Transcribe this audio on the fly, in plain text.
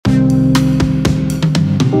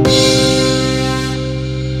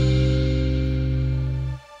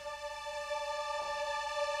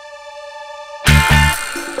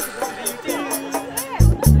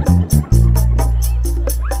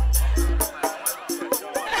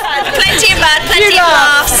Plenty of fun, plenty of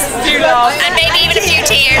laughs, and maybe even a few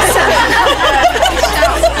tears.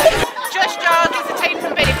 Josh Jog is a team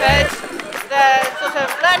from Bideford. They're sort of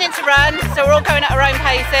learning to run, so we're all going at our own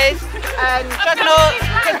paces. And Juggernauts,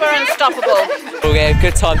 because we're unstoppable. We'll get a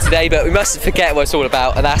good time today, but we mustn't forget what it's all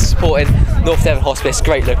about, and that's supporting North Devon Hospice,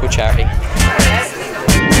 great local charity.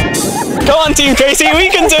 Come on, Team Tracy, we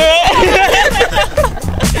can do it!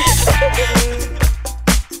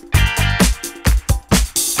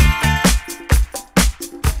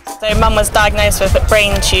 So Mum was diagnosed with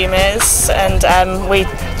brain tumours, and we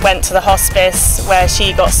went to the hospice where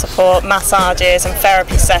she got support, massages and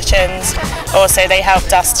therapy sessions. Also they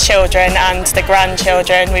helped us children and the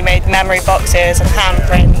grandchildren. We made memory boxes and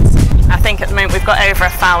handprints. I think at the moment we've got over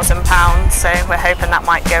 £1,000, so we're hoping that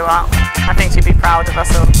might go up. I think she'd be proud of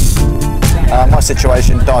us all. My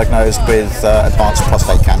situation, diagnosed with advanced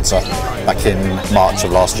prostate cancer back in March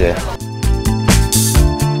of last year.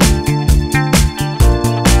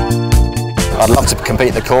 I'd love to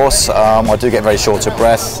complete the course. I do get very short of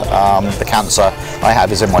breath. The cancer I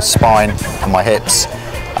have is in my spine and my hips,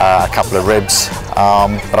 a couple of ribs,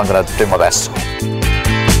 but I'm going to do my best.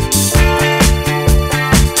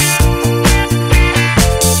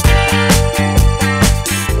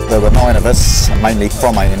 There were 9 of us, mainly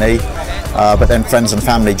from A&E, but then friends and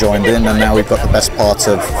family joined in, and now we've got the best part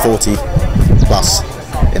of 40 plus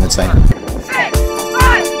in the team.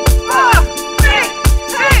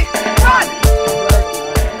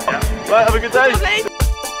 Right, have a good day.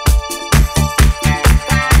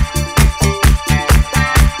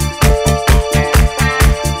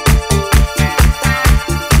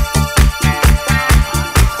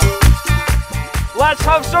 Let's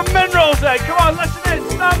have some minerals then. Come on, listen in.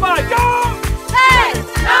 Stand by. Go! 10,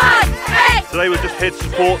 9, 8. Today we're just here to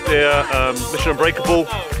support the Mission Unbreakable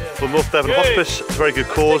from North Devon Hospice. It's a very good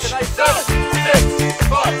cause.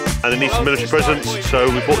 And it needs some military presence, so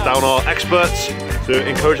we brought down our experts to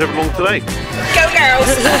encourage everyone today. Go girls!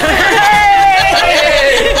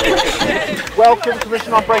 Welcome to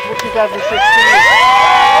Mission Unbreakable 2016.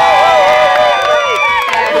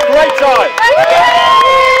 Have a great time!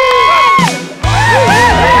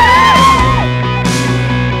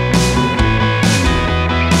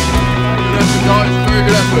 Very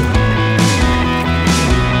good effort.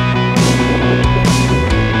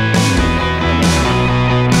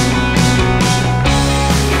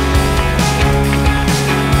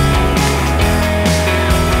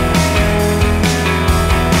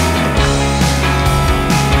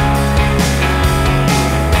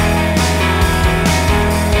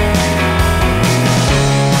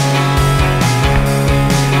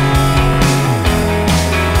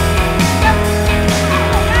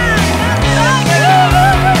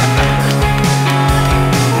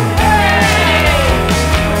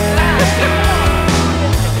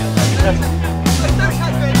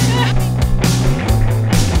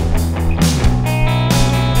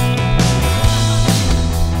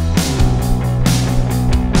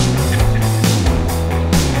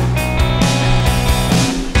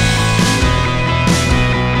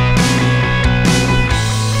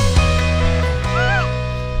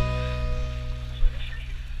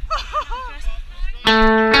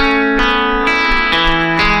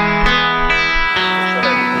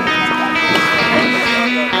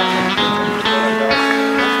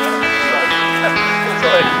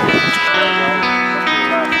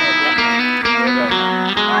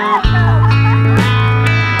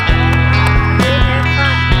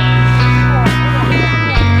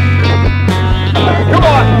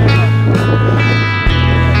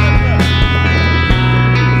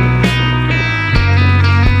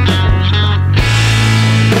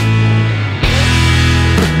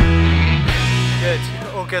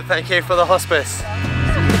 Good, thank you for the hospice.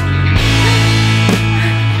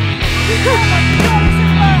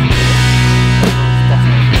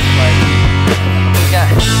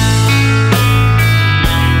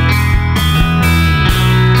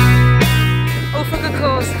 All for good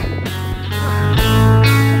cause.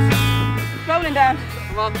 Rolling down.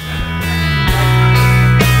 Come on.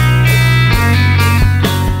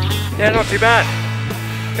 Yeah, not too bad.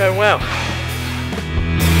 Going well.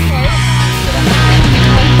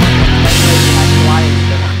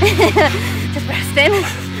 Just resting.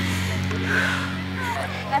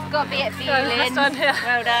 That's got to be it for you, Lynn.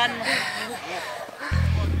 Well done.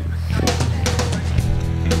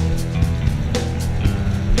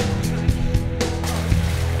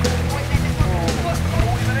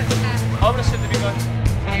 I'm gonna sit the big guy.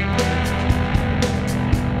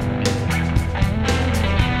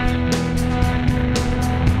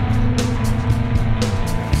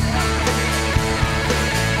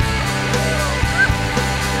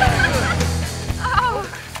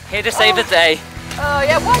 here to save the day. Oh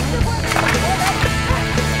yeah, what?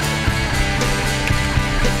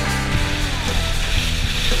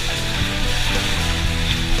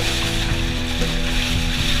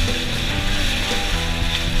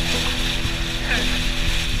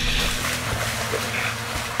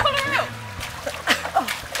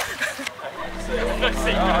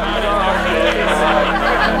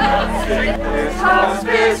 This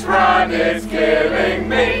hospice run is killing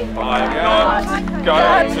me. I'm not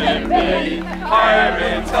going to be higher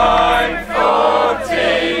in time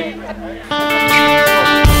 14.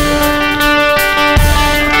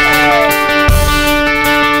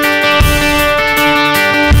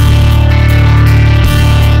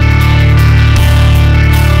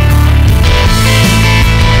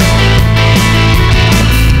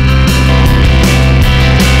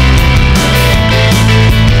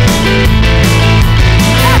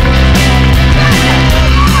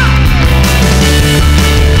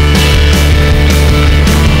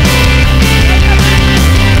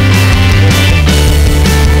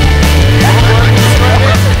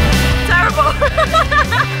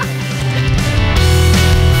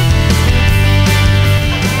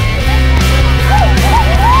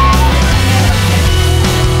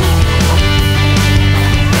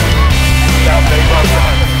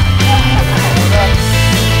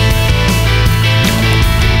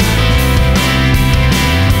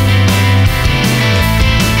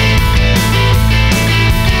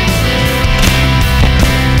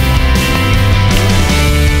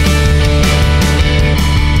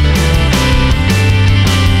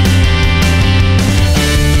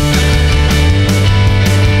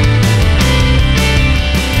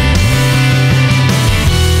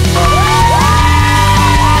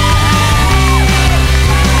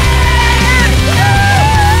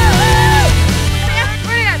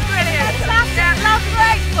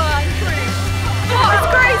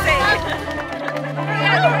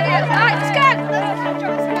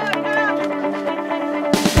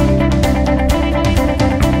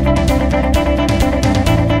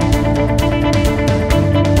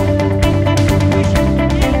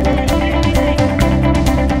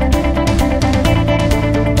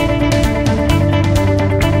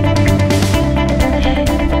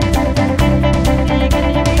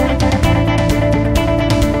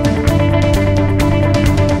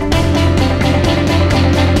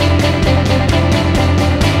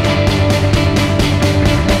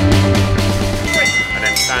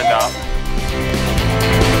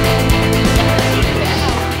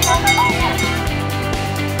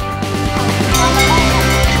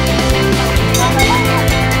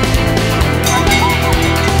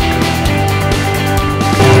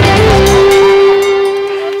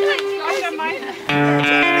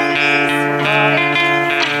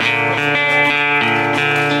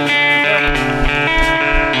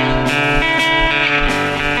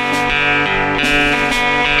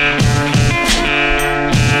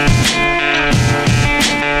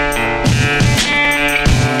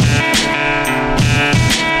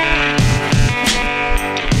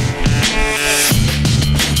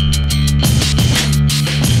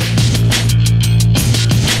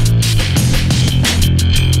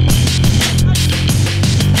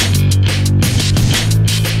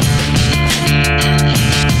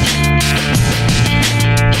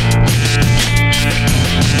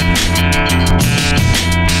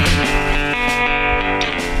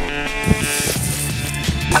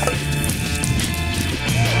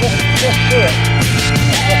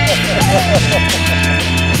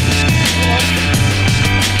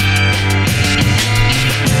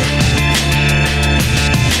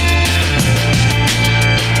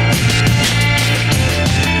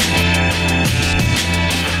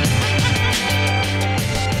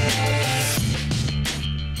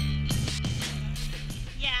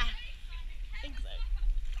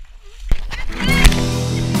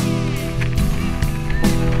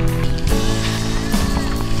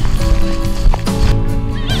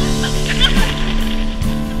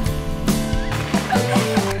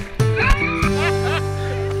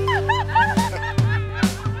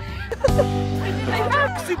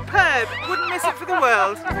 Superb, wouldn't miss it for the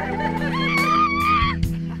world.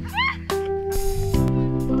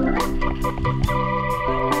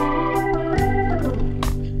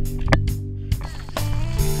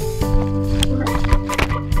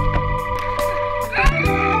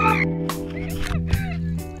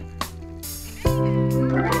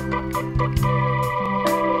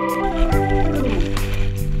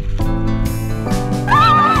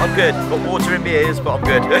 I'm good. Got water in my ears, but I'm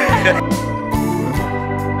good.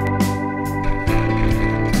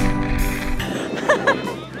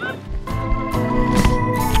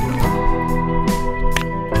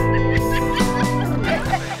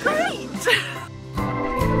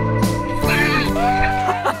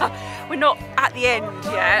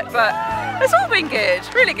 been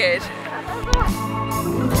good, really good.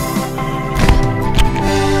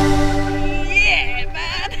 Yeah,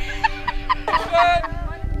 man!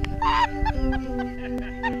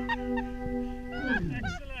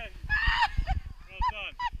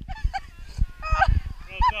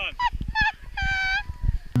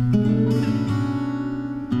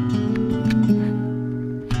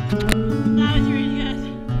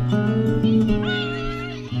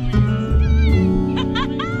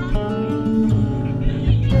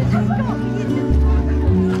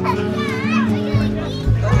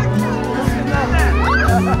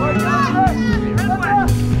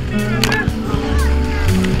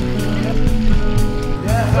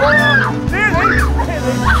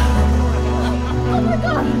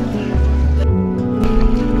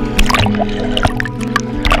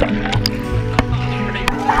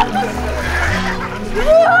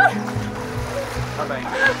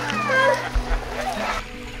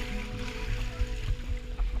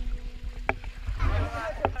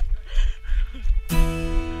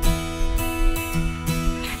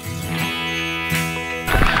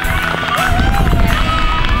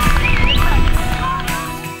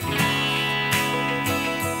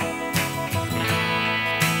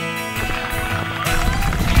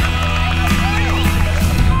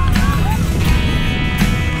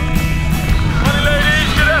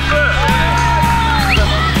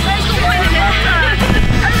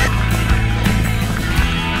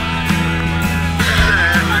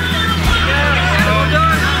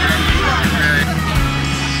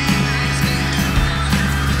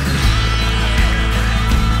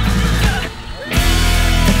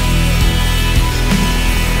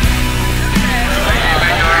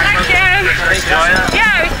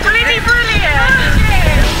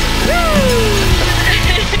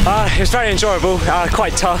 It was very enjoyable,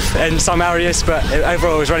 quite tough in some areas, but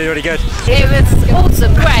overall it was really, really good. It was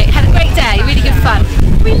awesome, great, had a great day, really good fun.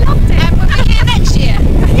 We loved it. And we'll be here next year.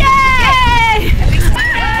 Yay!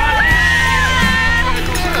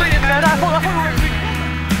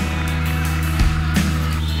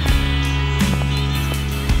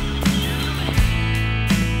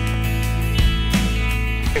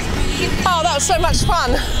 Oh, that was so much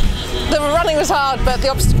fun. The running was hard, but the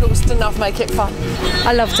obstacles did enough make it fun.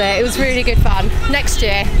 I loved it. It was really good fun. Next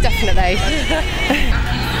year, definitely.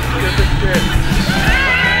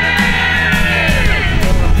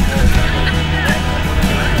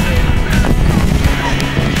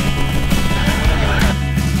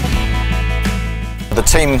 The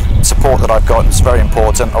team support that I've got is very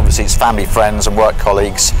important. Obviously it's family, friends and work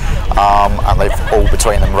colleagues, and they've all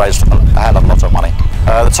between them raised a hell of a lot of money.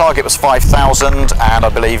 The target was 5,000 and I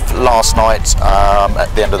believe last night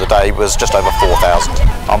at the end of the day was just over 4,000.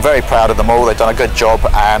 I'm very proud of them all, they've done a good job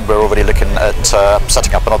and we're already looking at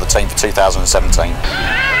setting up another team for 2017.